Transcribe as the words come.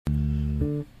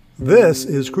This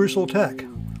is Crucial Tech,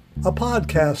 a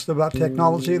podcast about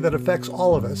technology that affects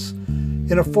all of us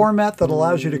in a format that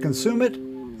allows you to consume it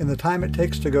in the time it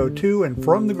takes to go to and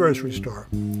from the grocery store.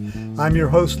 I'm your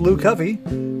host, Lou Covey,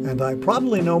 and I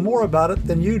probably know more about it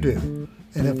than you do.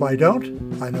 And if I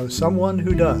don't, I know someone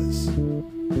who does.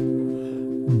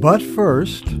 But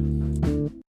first,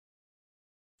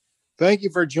 thank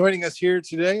you for joining us here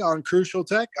today on Crucial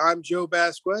Tech. I'm Joe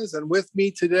Vasquez, and with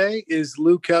me today is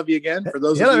Lou Covey again. For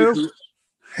those of you who,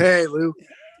 hey Lou,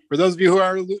 for those of you who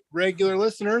are regular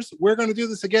listeners, we're going to do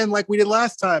this again like we did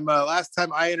last time. Last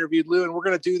time I interviewed Lou, and we're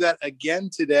going to do that again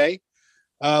today.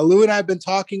 Lou and I have been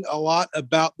talking a lot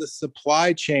about the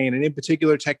supply chain, and in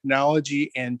particular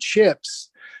technology and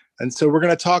chips. And so we're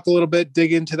going to talk a little bit,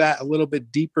 dig into that a little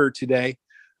bit deeper today.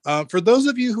 For those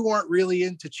of you who aren't really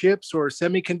into chips or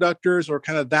semiconductors or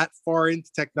kind of that far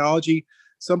into technology,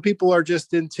 some people are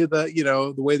just into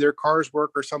the way their cars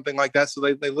work or something like that. So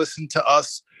they listen to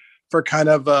us for kind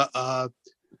of a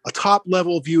top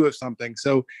level view of something.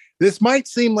 So this might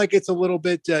seem like it's a little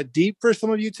bit deep for some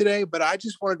of you today, but I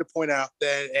just wanted to point out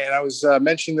that, and I was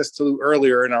mentioning this to Lou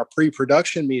earlier in our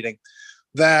pre-production meeting,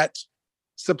 that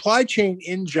supply chain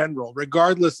in general,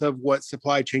 regardless of what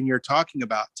supply chain you're talking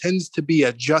about, tends to be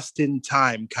a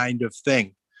just-in-time kind of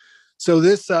thing. So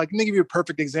this, let me give you a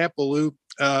perfect example, Lou.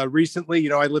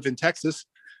 Recently, I live in Texas.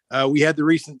 We had the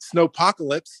recent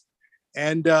snowpocalypse,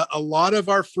 and a lot of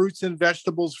our fruits and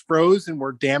vegetables froze and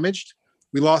were damaged.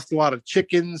 We lost a lot of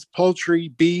chickens, poultry,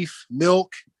 beef,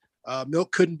 milk.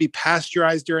 Milk couldn't be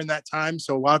pasteurized during that time,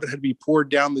 so a lot of it had to be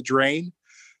poured down the drain.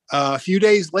 A few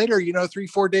days later,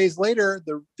 3-4 days later,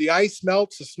 the ice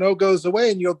melts, the snow goes away,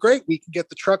 and you go, great, we can get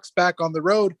the trucks back on the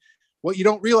road. What you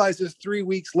don't realize is 3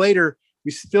 weeks later,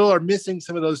 we still are missing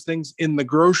some of those things in the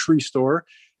grocery store,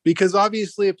 because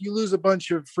obviously if you lose a bunch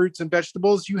of fruits and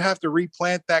vegetables, you have to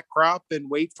replant that crop and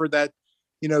wait for that,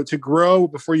 to grow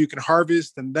before you can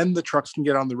harvest, and then the trucks can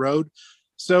get on the road.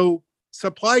 So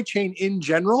supply chain in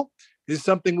general is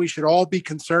something we should all be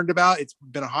concerned about. It's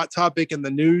been a hot topic in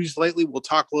the news lately. We'll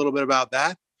talk a little bit about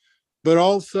that. But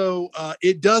also,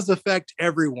 it does affect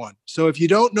everyone. So if you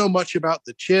don't know much about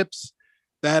the chips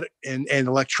that and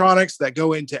electronics that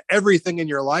go into everything in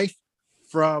your life,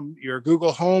 from your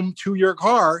Google Home to your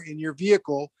car in your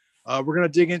vehicle, we're going to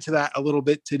dig into that a little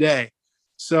bit today.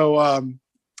 So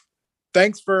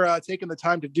thanks for taking the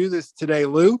time to do this today,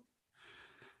 Lou.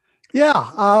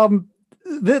 Yeah.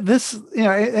 This,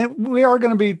 and we are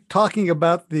going to be talking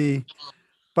about the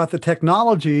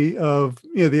technology of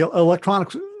the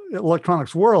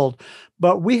electronics world,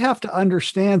 but we have to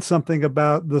understand something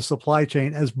about the supply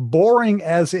chain, as boring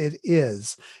as it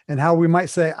is, and how we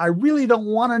might say, I really don't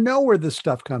want to know where this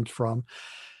stuff comes from.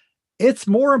 It's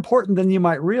more important than you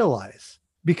might realize,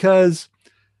 because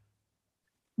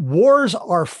wars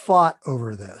are fought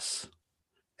over this.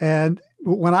 And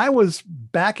when I was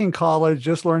back in college,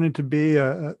 just learning to be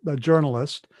a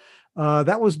journalist,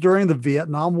 that was during the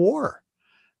Vietnam War.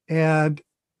 And,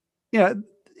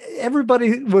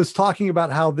 everybody was talking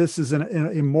about how this is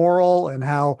immoral, and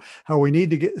how we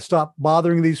need to stop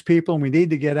bothering these people, and we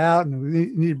need to get out, and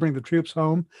we need to bring the troops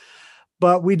home.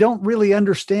 But we don't really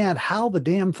understand how the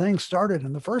damn thing started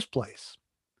in the first place.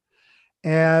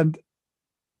 And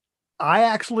I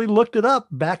actually looked it up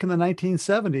back in the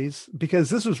 1970s, because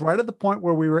this was right at the point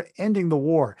where we were ending the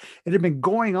war. It had been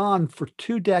going on for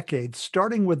 2 decades,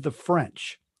 starting with the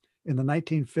French in the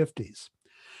 1950s.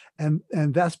 And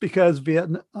that's because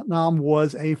Vietnam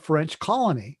was a French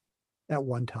colony at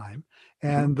one time.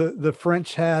 And the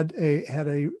French had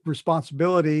a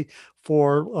responsibility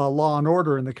for law and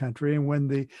order in the country. And when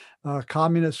the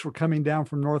communists were coming down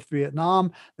from North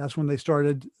Vietnam, that's when they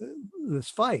started this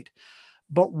fight.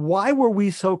 But why were we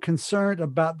so concerned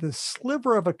about this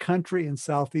sliver of a country in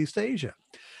Southeast Asia?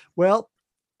 Well,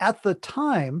 at the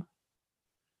time,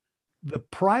 the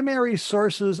primary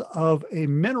sources of a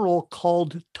mineral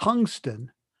called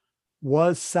tungsten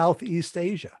was Southeast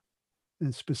Asia,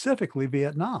 and specifically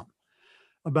Vietnam.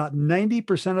 About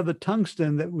 90% of the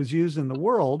tungsten that was used in the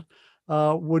world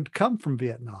would come from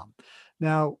Vietnam.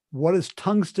 Now, what does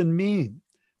tungsten mean?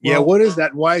 Yeah, what is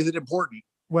that? Why is it important?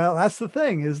 Well, that's the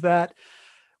thing, is that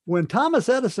when Thomas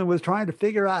Edison was trying to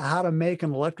figure out how to make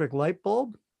an electric light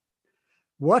bulb,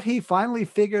 what he finally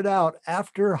figured out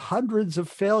after hundreds of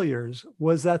failures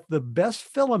was that the best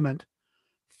filament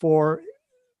for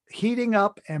heating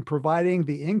up and providing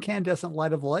the incandescent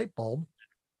light of the light bulb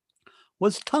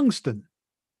was tungsten.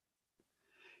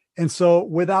 And so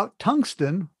without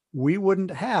tungsten, we wouldn't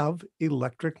have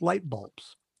electric light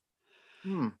bulbs.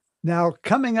 Now,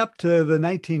 coming up to the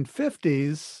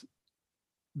 1950s,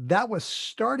 that was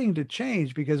starting to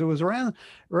change because it was around,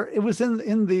 or it was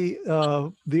in the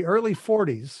early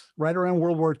 40s, right around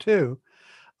World War II,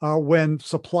 when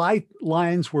supply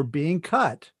lines were being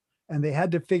cut and they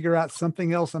had to figure out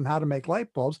something else on how to make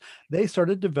light bulbs. They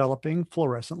started developing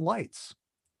fluorescent lights.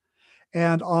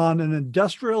 And on an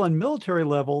industrial and military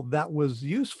level, that was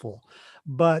useful.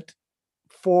 But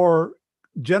for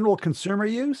general consumer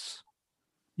use,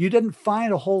 you didn't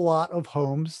find a whole lot of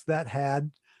homes that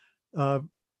had uh,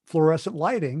 fluorescent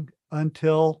lighting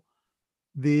until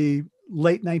the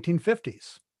late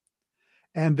 1950s.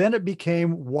 And then it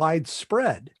became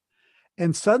widespread.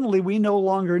 And suddenly we no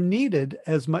longer needed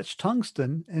as much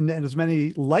tungsten and as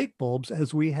many light bulbs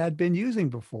as we had been using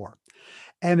before.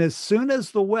 And as soon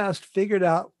as the West figured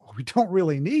out we don't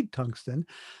really need tungsten,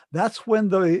 that's when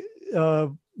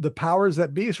the powers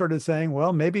that be started saying,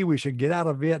 well, maybe we should get out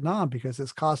of Vietnam because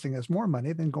it's costing us more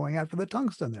money than going after the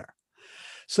tungsten there.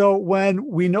 So when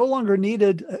we no longer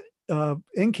needed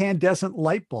incandescent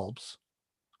light bulbs,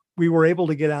 we were able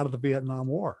to get out of the Vietnam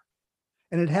War.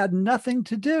 And it had nothing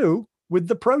to do with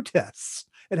the protests.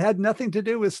 It had nothing to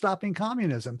do with stopping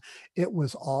communism. It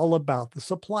was all about the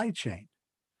supply chain.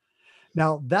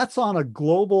 Now, that's on a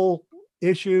global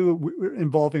issue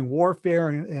involving warfare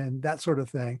and that sort of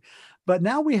thing. But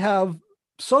now we have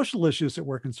social issues that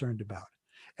we're concerned about.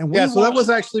 And so that was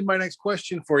actually my next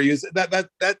question for you. Is that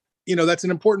that's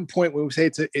an important point when we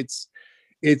say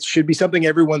it should be something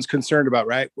everyone's concerned about,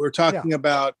 right? We're talking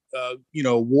about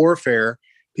warfare,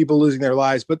 people losing their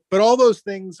lives, but all those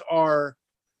things are,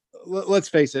 let's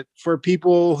face it, for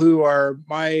people who are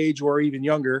my age or even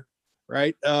younger,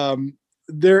 right?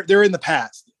 They're in the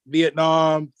past.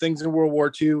 Vietnam, things in World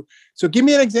War II. So give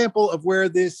me an example of where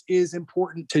this is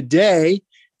important today,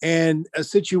 and a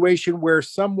situation where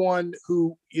someone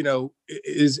who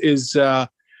is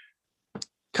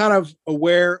kind of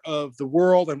aware of the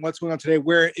world and what's going on today,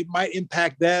 where it might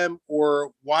impact them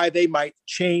or why they might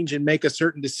change and make a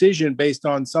certain decision based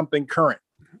on something current.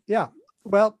 Yeah.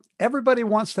 Well, everybody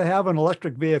wants to have an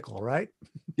electric vehicle, right?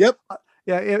 Yep.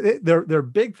 They're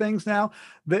big things now.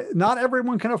 Not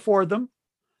everyone can afford them,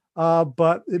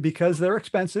 but because they're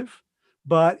expensive,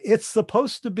 but it's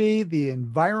supposed to be the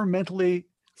environmentally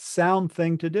sound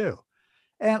thing to do.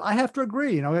 And I have to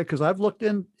agree, because I've looked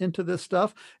into this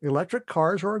stuff. Electric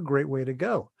cars are a great way to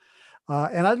go.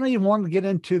 And I don't even want to get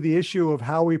into the issue of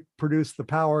how we produce the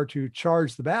power to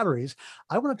charge the batteries.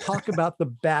 I want to talk about the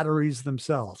batteries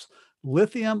themselves,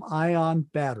 lithium ion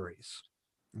batteries.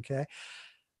 Okay.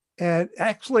 And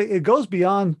actually, it goes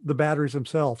beyond the batteries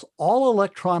themselves. All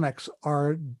electronics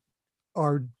are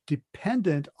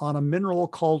dependent on a mineral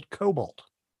called cobalt.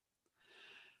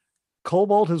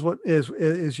 Cobalt is what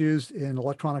is used in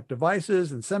electronic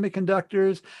devices and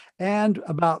semiconductors, and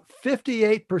about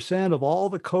 58% of all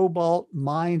the cobalt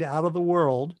mined out of the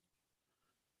world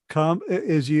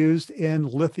is used in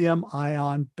lithium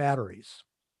ion batteries.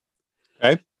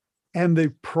 Okay. And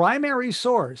the primary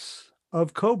source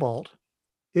of cobalt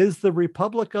is the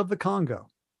Republic of the Congo.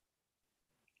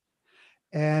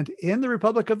 And in the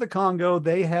Republic of the Congo,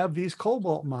 they have these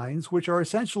cobalt mines, which are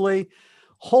essentially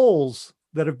holes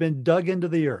that have been dug into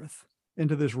the earth,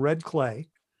 into this red clay,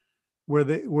 where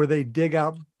they dig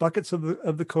out buckets of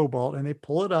the cobalt and they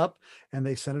pull it up and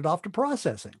they send it off to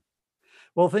processing.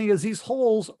 Well, the thing is, these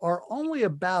holes are only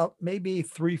about maybe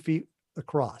 3 feet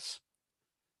across.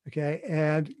 Okay.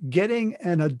 And getting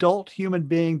an adult human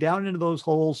being down into those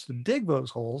holes to dig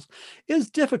those holes is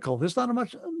difficult. There's not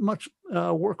much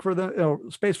work for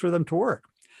them, space for them to work.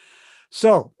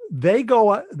 So they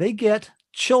get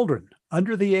children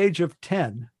under the age of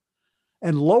 10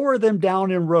 and lower them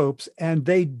down in ropes, and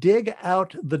they dig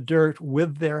out the dirt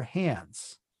with their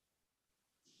hands.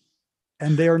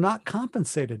 And they are not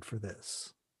compensated for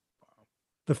this.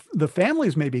 The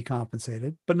families may be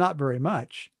compensated, but not very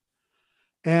much.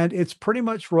 And it's pretty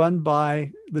much run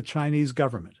by the Chinese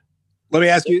government. Let me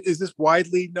ask you, is this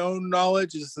widely known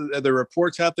knowledge? Are there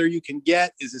reports out there you can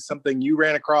get? Is this something you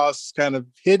ran across kind of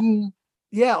hidden?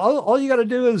 Yeah, all you got to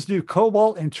do is do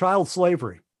cobalt and child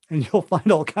slavery, and you'll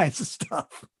find all kinds of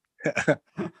stuff.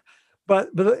 but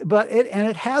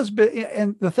it has been,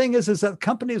 and the thing is that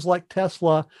companies like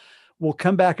Tesla will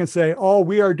come back and say, "Oh,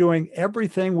 we are doing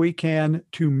everything we can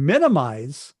to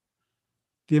minimize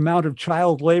the amount of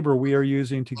child labor we are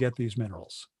using to get these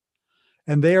minerals,"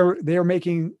 and they are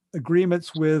making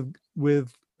agreements with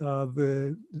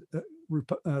the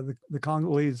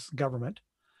Congolese government.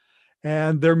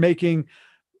 And they're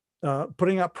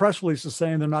putting out press releases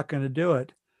saying they're not going to do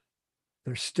it.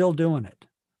 They're still doing it.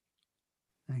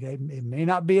 Okay. It may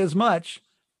not be as much,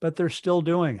 but they're still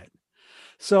doing it.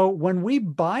 So when we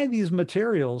buy these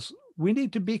materials, we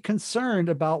need to be concerned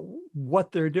about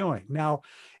what they're doing. Now,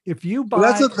 if you Well,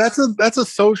 buy, that's a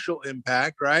social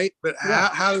impact, right? But yeah,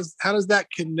 how does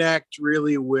that connect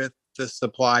really with the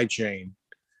supply chain?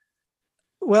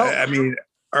 well, I mean,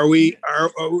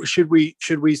 should we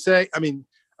say? I mean,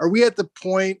 are we at the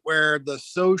point where the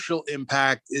social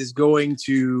impact is going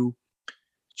to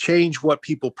change what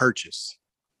people purchase?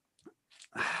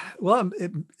 well,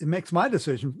 it makes my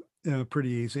decision pretty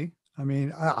easy. I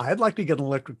mean, I'd like to get an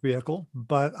electric vehicle,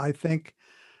 but I think,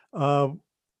 uh,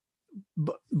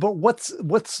 but what's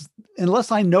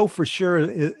unless I know for sure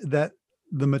that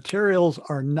the materials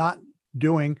are not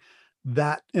doing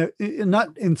that,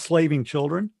 not enslaving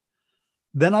children,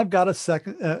 then I've got a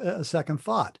second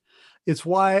thought. It's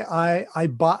why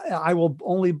I will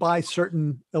only buy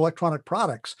certain electronic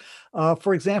products.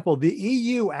 For example, the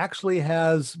EU actually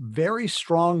has very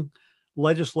strong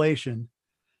legislation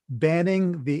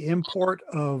banning the import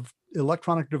of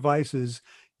electronic devices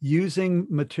using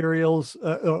materials,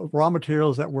 raw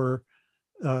materials that were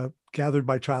gathered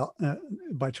by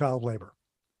child labor.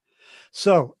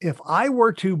 So if I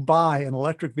were to buy an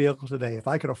electric vehicle today, if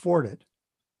I could afford it,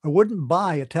 I wouldn't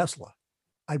buy a Tesla.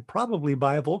 I'd probably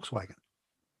buy a Volkswagen.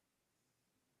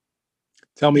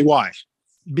 Tell me why.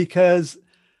 Because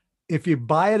if you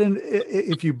buy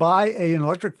an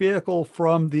electric vehicle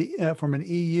from an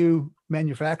EU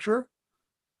manufacturer,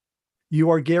 you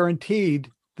are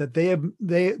guaranteed that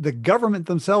the government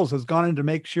themselves has gone in to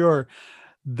make sure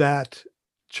that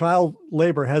child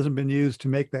labor hasn't been used to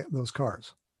make those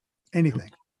cars,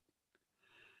 anything.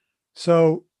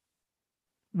 So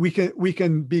we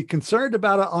can be concerned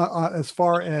about it as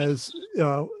far as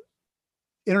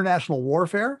international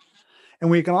warfare, and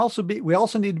we also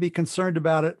need to be concerned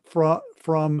about it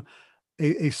from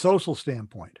a social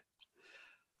standpoint.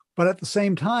 But at the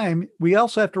same time, we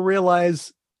also have to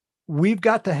realize we've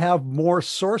got to have more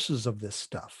sources of this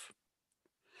stuff.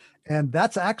 And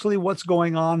that's actually what's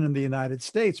going on in the United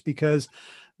States, because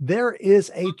there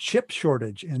is a chip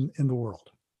shortage in the world.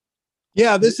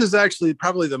 Yeah, this is actually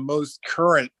probably the most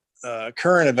current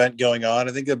event going on.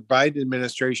 I think the Biden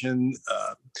administration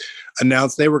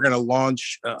announced they were going to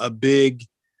launch a big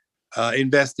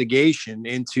investigation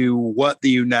into what the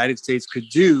United States could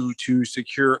do to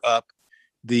secure up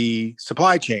the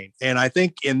supply chain. And I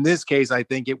think in this case, I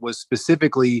think it was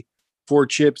specifically for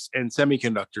chips and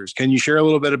semiconductors. Can you share a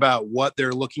little bit about what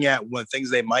they're looking at, what things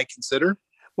they might consider?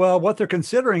 Well, what they're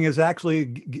considering is actually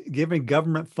giving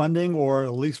government funding or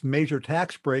at least major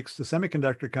tax breaks to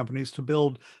semiconductor companies to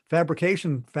build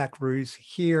fabrication factories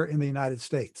here in the United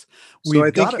States. So I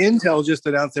think Intel just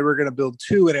announced they were going to build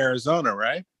 2 in Arizona,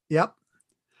 right? Yep.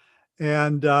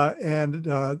 And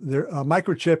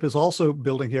Microchip is also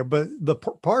building here. But the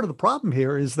part of the problem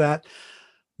here is that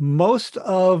most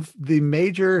of the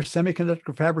major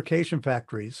semiconductor fabrication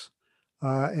factories,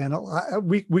 and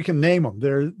we can name them.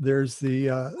 There's the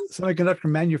Semiconductor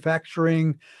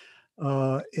Manufacturing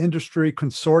Industry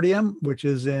Consortium, which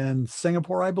is in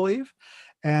Singapore, I believe.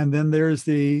 And then there's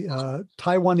the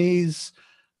Taiwanese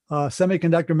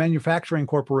Semiconductor Manufacturing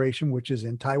Corporation, which is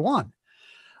in Taiwan.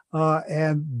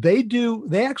 And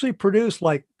they actually produce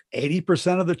like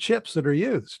 80% of the chips that are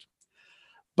used.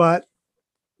 But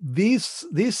these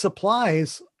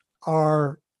supplies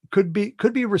could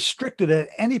be restricted at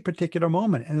any particular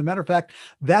moment. And as a matter of fact,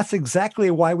 that's exactly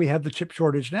why we have the chip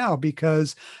shortage now,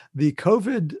 because the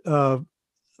COVID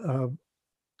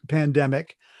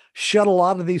pandemic shut a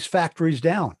lot of these factories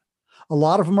down. A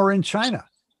lot of them are in China.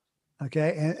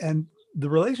 Okay. And the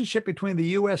relationship between the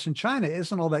US and China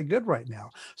isn't all that good right now.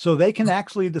 So they can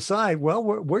actually decide, well,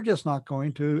 we're just not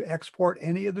going to export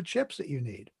any of the chips that you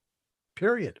need,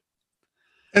 period.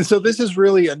 And so this is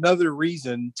really another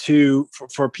reason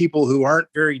for people who aren't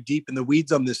very deep in the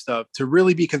weeds on this stuff to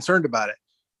really be concerned about it.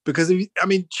 Because I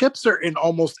mean, chips are in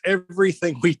almost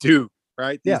everything we do,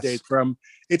 right? These days,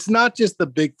 it's not just the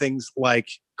big things like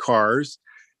cars,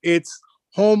 it's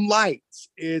home lights,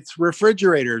 it's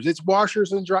refrigerators, it's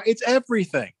washers and dry, it's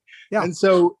everything. Yeah. And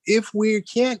so if we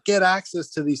can't get access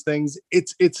to these things,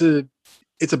 it's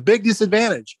a big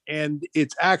disadvantage, and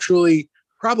it's actually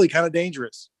probably kind of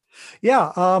dangerous.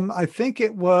 Yeah, I think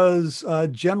it was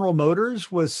General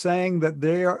Motors was saying that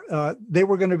they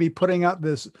were going to be putting out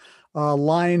this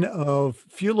line of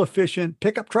fuel efficient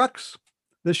pickup trucks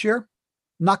this year.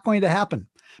 Not going to happen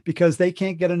because they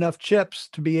can't get enough chips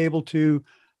to be able to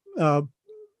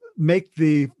make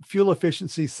the fuel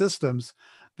efficiency systems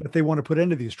that they want to put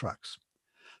into these trucks.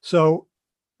 So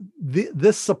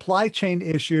this supply chain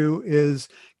issue is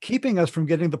keeping us from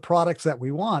getting the products that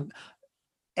we want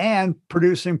and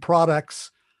producing products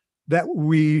that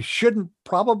we shouldn't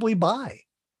probably buy.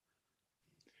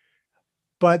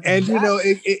 But and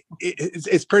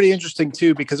it's pretty interesting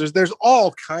too, because there's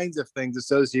all kinds of things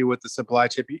associated with the supply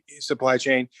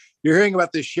chain. You're hearing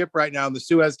about this ship right now in the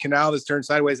Suez Canal that's turned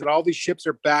sideways, and all these ships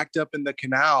are backed up in the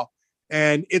canal,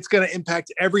 and it's going to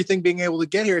impact everything being able to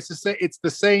get here. It's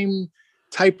the same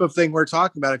type of thing we're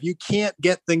talking about. If you can't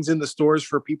get things in the stores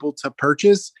for people to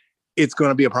purchase, it's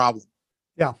going to be a problem.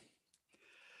 Yeah.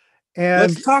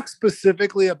 And let's talk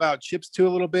specifically about chips too a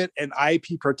little bit, and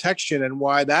IP protection and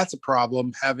why that's a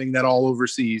problem, having that all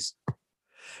overseas.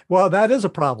 Well, that is a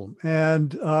problem.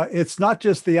 And it's not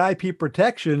just the IP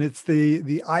protection, it's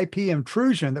the IP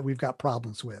intrusion that we've got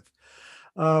problems with.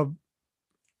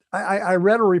 I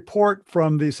read a report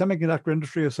from the Semiconductor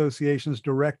Industry Association's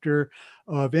Director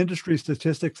of Industry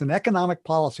Statistics and Economic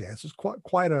Policy. This is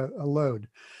quite a load.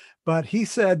 But he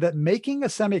said that making a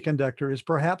semiconductor is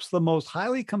perhaps the most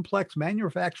highly complex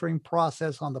manufacturing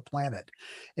process on the planet.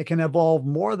 It can involve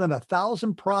more than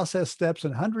 1,000 process steps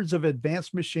and hundreds of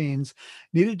advanced machines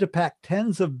needed to pack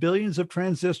tens of billions of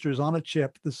transistors on a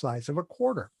chip the size of a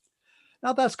quarter.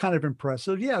 Now, that's kind of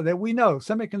impressive. Yeah, that we know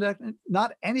semiconductor,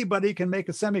 not anybody can make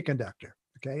a semiconductor.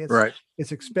 Okay.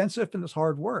 It's expensive and it's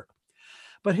hard work.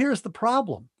 But here's the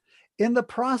problem. In the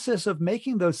process of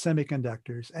making those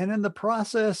semiconductors and in the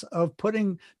process of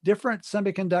putting different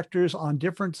semiconductors on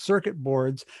different circuit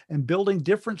boards and building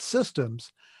different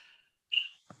systems,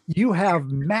 you have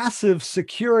massive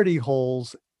security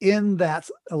holes in that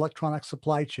electronic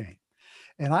supply chain.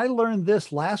 And I learned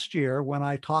this last year when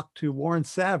I talked to Warren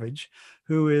Savage,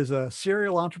 who is a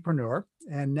serial entrepreneur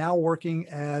and now working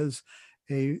as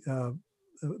a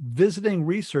visiting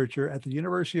researcher at the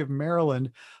University of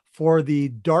Maryland for the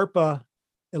DARPA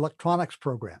electronics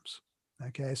programs.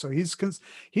 Okay, so he's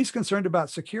concerned about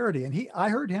security, and I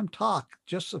heard him talk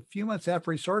just a few months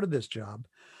after he started this job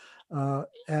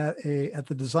at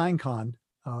the DesignCon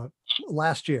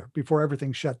last year before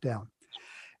everything shut down,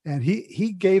 and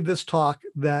he gave this talk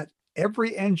that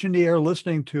every engineer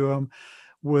listening to him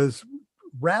was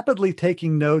rapidly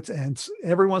taking notes, and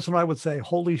every once in a while I would say,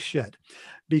 "Holy shit,"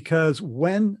 because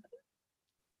when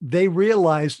they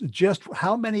realized just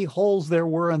how many holes there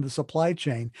were in the supply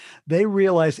chain, they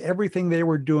realized everything they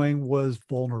were doing was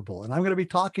vulnerable. And I'm going to be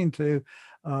talking to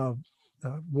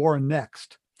Warren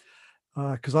next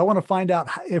because I want to find out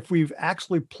if we've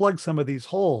actually plugged some of these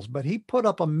holes. But he put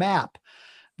up a map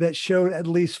that showed at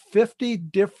least 50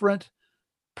 different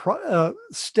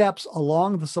steps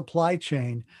along the supply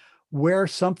chain where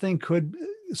something could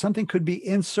be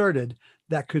inserted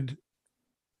that could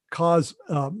cause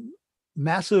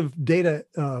massive data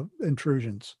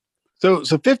intrusions. So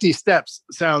 50 steps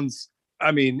sounds,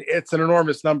 I mean, it's an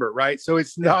enormous number, right? So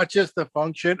it's not just a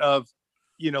function of,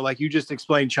 like you just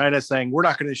explained, China saying, we're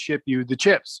not going to ship you the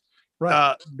chips.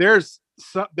 Right. There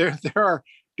are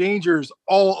dangers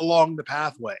all along the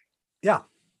pathway. Yeah.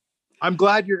 I'm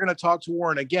glad you're going to talk to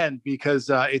Warren again, because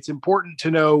it's important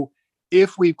to know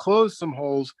if we've closed some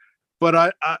holes,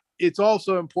 but it's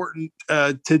also important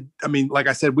like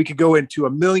I said, we could go into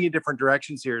a million different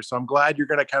directions here. So I'm glad you're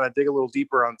going to kind of dig a little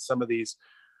deeper on some of these.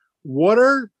 What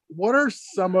are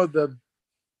some of the,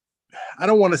 I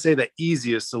don't want to say the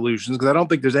easiest solutions, because I don't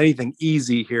think there's anything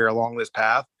easy here along this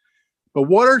path, but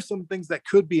what are some things that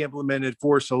could be implemented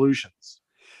for solutions?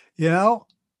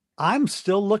 I'm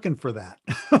still looking for that.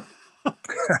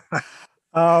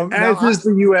 As is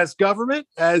the U.S. government,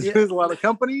 as is a lot of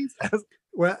companies.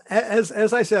 Well, as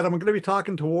I said, I'm going to be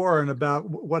talking to Warren about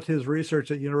what his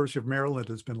research at University of Maryland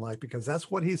has been like, because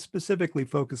that's what he's specifically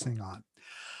focusing on.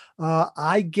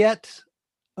 I get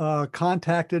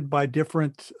contacted by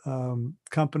different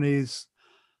companies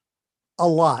a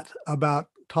lot about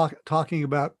talking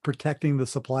about protecting the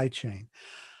supply chain.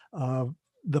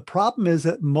 The problem is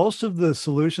that most of the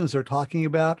solutions they're talking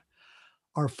about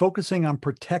are focusing on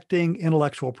protecting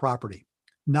intellectual property,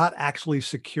 not actually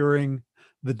securing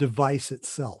the device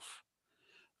itself.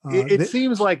 It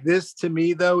seems like this to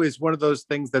me, though, is one of those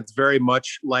things that's very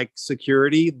much like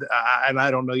security. And I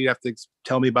don't know, you have to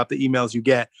tell me about the emails you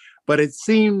get, but it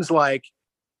seems like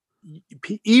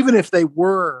even if they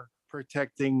were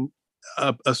protecting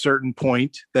a certain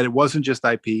point, that it wasn't just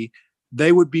IP,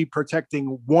 they would be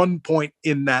protecting one point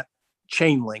in that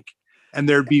chain link, and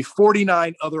there'd be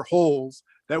 49 other holes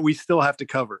that we still have to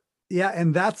cover. Yeah,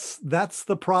 and that's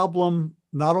the problem,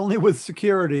 not only with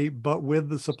security, but with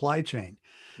the supply chain.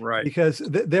 Right. Because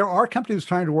there are companies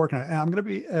trying to work on it. And I'm going to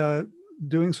be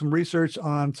doing some research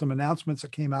on some announcements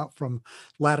that came out from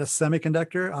Lattice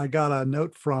Semiconductor. I got a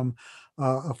note from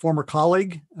a former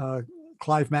colleague,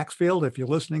 Clive Maxfield. If you're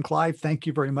listening, Clive, thank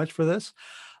you very much for this.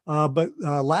 But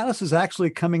Lattice is actually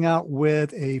coming out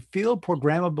with a field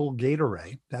programmable gate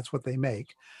array. That's what they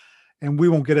make. And we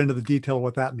won't get into the detail of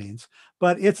what that means,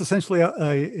 but it's essentially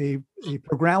a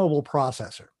programmable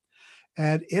processor.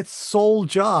 And its sole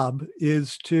job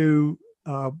is to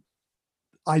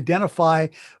identify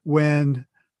when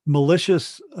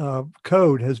malicious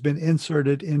code has been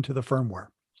inserted into the firmware.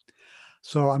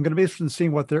 So I'm going to be interested in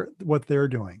seeing what they're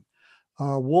doing.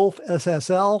 Wolf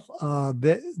SSL,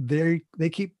 they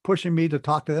keep pushing me to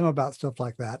talk to them about stuff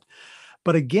like that.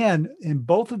 But again, in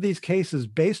both of these cases,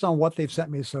 based on what they've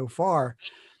sent me so far,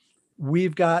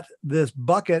 we've got this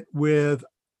bucket with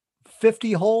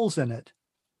 50 holes in it,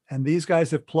 and these guys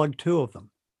have plugged 2 of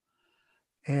them.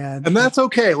 And that's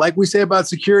okay. Like we say about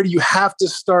security, you have to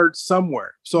start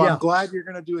somewhere. So yeah. I'm glad you're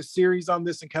going to do a series on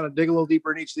this and kind of dig a little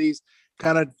deeper in each of these,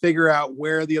 kind of figure out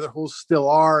where the other holes still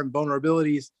are and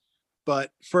vulnerabilities.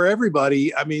 But for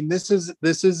everybody, I mean, this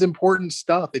is important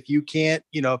stuff. If you can't,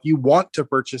 if you want to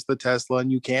purchase the Tesla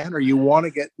and you can, or you want to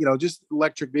get, just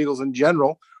electric vehicles in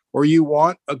general, or you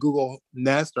want a Google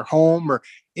Nest or Home or,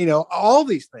 all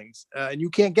these things, and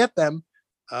you can't get them,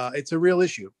 it's a real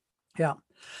issue. Yeah.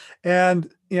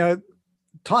 And,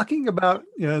 talking about,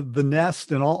 the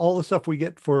Nest and all the stuff we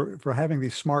get for having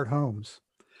these smart homes,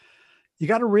 you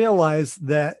got to realize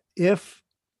that if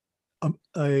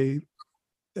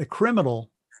a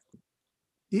criminal,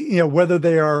 whether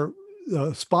they are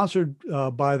sponsored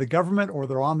by the government or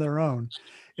they're on their own,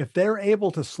 if they're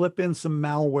able to slip in some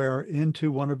malware into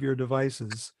one of your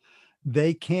devices,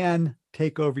 they can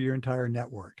take over your entire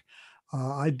network.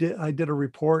 I did a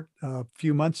report a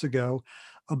few months ago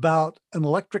about an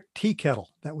electric tea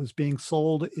kettle that was being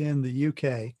sold in the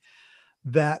UK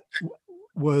that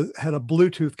had a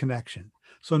Bluetooth connection.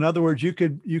 So in other words, you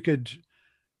could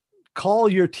call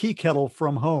your tea kettle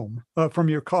from home, from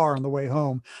your car on the way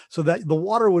home, so that the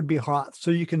water would be hot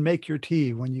so you can make your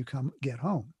tea when you get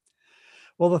home.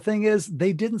 Well, the thing is,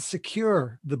 they didn't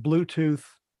secure the Bluetooth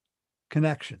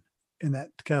connection in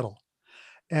that kettle.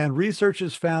 And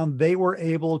researchers found they were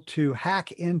able to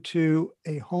hack into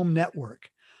a home network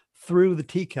through the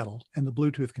tea kettle and the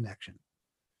Bluetooth connection.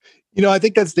 I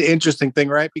think that's the interesting thing,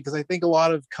 right? Because I think a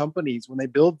lot of companies, when they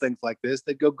build things like this,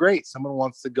 they go, great. Someone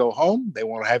wants to go home. They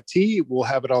want to have tea. We'll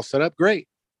have it all set up. Great.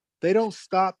 They don't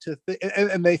stop to think,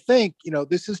 and they think,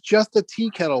 this is just a tea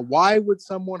kettle. Why would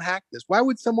someone hack this? Why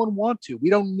would someone want to? We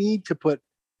don't need to put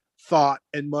thought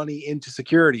and money into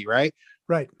security, right?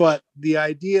 Right. But the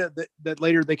idea that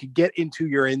later they could get into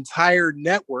your entire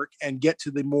network and get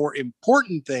to the more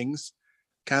important things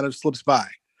kind of slips by.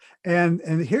 And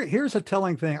here's a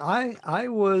telling thing. I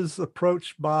was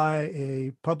approached by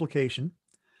a publication,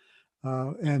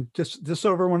 and just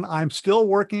so everyone, I'm still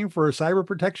working for Cyber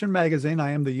Protection Magazine.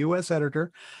 I am the U.S.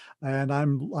 editor, and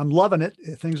I'm loving it.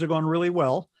 Things are going really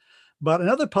well. But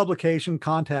another publication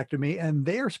contacted me, and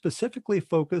they are specifically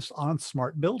focused on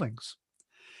smart buildings.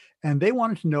 And they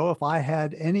wanted to know if I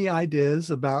had any ideas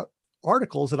about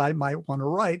articles that I might want to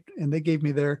write. And they gave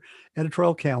me their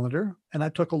editorial calendar, and I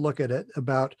took a look at it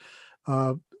about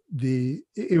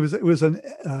it was an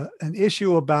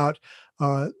issue about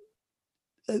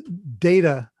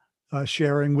data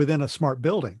sharing within a smart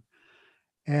building.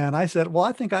 And I said, well,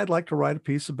 I think I'd like to write a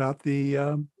piece about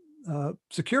the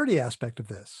security aspect of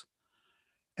this.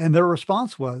 And their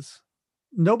response was,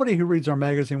 nobody who reads our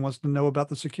magazine wants to know about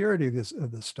the security of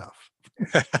this stuff.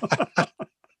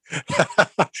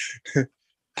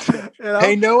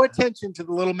 Pay no attention to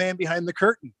the little man behind the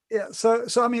curtain. Yeah. So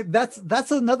I mean,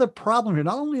 that's another problem here,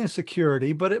 not only in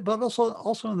security, but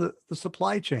also in the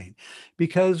supply chain,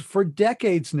 because for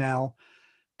decades now,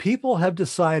 people have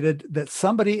decided that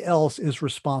somebody else is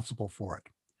responsible for it.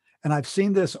 And I've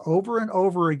seen this over and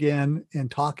over again in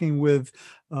talking with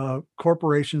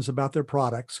corporations about their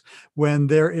products. When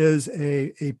there is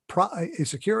a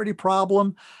security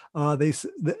problem,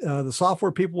 the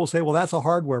software people will say, well, that's a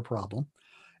hardware problem.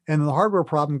 And the hardware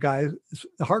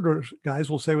guys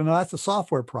will say, well, no, that's a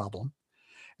software problem.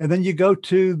 And then you go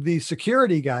to the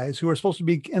security guys who are supposed to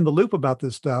be in the loop about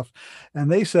this stuff,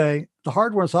 and they say the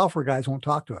hardware and software guys won't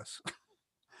talk to us.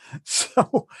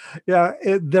 So, yeah,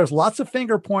 there's lots of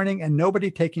finger pointing and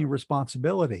nobody taking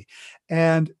responsibility.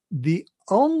 And the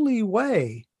only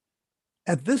way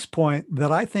at this point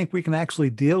that I think we can actually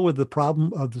deal with the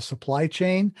problem of the supply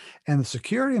chain and the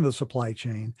security of the supply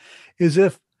chain is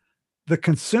if the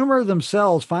consumer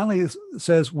themselves finally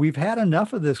says, we've had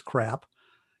enough of this crap.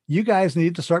 You guys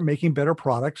need to start making better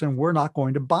products, and we're not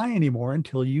going to buy anymore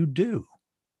until you do.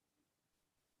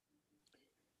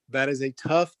 That is a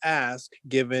tough ask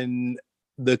given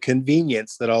the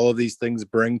convenience that all of these things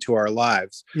bring to our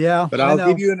lives. Yeah. But I'll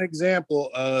give you an example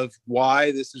of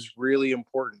why this is really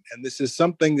important. And this is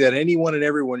something that anyone and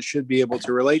everyone should be able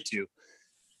to relate to.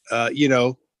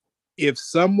 if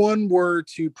someone were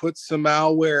to put some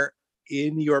malware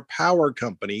in your power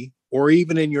company or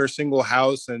even in your single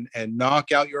house and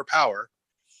knock out your power,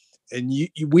 and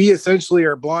we essentially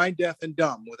are blind, deaf, and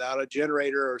dumb without a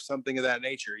generator or something of that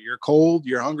nature. You're cold,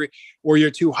 you're hungry, or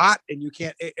you're too hot and you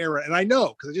can't air it. And I know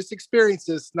because I just experienced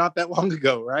this not that long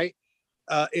ago, right?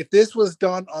 If this was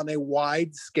done on a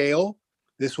wide scale,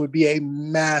 this would be a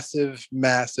massive,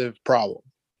 massive problem.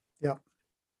 Yeah.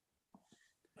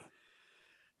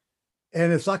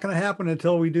 And it's not going to happen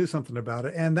until we do something about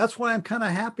it. And that's why I'm kind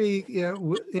of happy.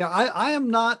 I am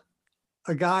not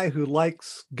a guy who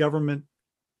likes government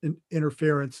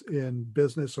interference in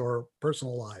business or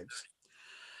personal lives.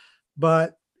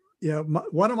 But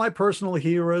one of my personal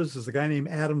heroes is a guy named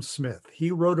Adam Smith.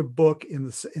 He wrote a book in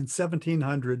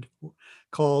 1700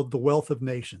 called The Wealth of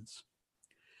Nations.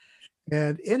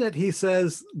 And in it, he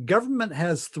says, government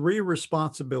has three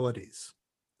responsibilities.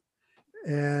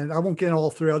 And I won't get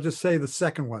all three. I'll just say the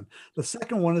second one. The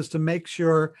second one is to make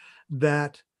sure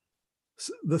that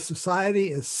the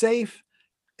society is safe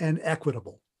and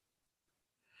equitable.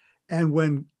 And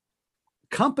when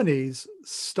companies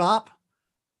stop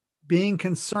being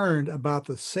concerned about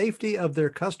the safety of their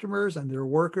customers and their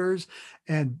workers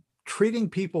and treating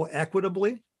people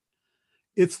equitably,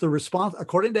 it's the response,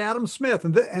 according to Adam Smith.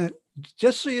 And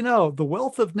just so you know, The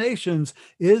Wealth of Nations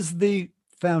is the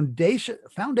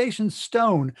foundation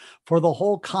stone for the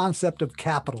whole concept of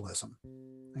capitalism.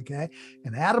 Okay.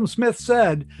 And Adam Smith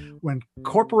said, when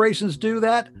corporations do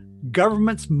that,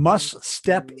 governments must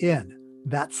step in.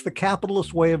 That's the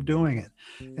capitalist way of doing it.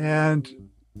 And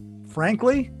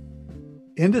frankly,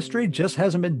 industry just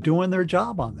hasn't been doing their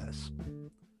job on this.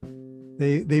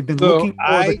 They've been looking.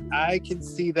 I can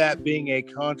see that being a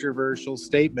controversial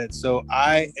statement. So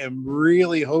I am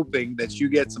really hoping that you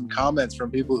get some comments from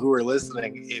people who are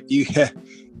listening.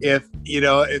 If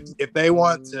they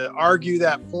want to argue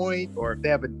that point, or if they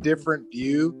have a different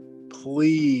view,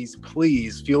 please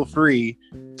feel free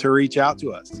to reach out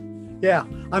to us. Yeah,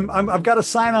 I've got a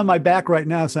sign on my back right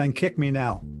now saying "Kick me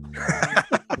now."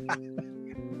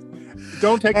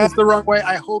 Don't take this the wrong way.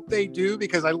 I hope they do,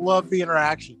 because I love the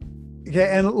interaction.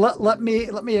 Okay, and let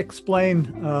me explain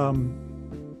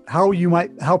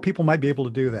how people might be able to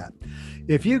do that.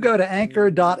 If you go to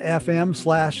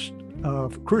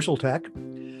anchor.fm/Crucial Tech,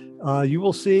 you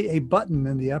will see a button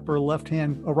in the upper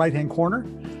right-hand corner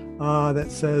that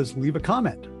says "Leave a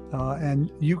comment,"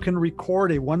 and you can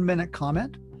record a 1-minute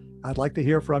comment. I'd like to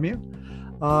hear from you.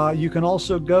 You can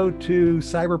also go to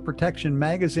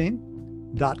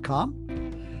cyberprotectionmagazine.com.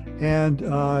 And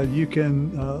you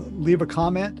can leave a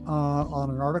comment on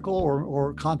an article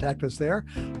or contact us there,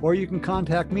 or you can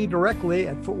contact me directly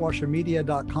at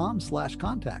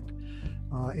footwashermedia.com/contact.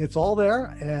 It's all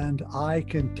there, and I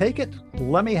can take it.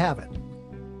 Let me have it.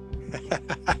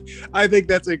 I think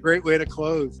that's a great way to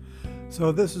close.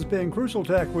 So this has been Crucial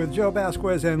Tech with Joe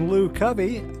Vasquez and Lou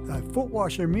Covey, a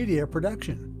Footwasher Media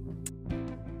production.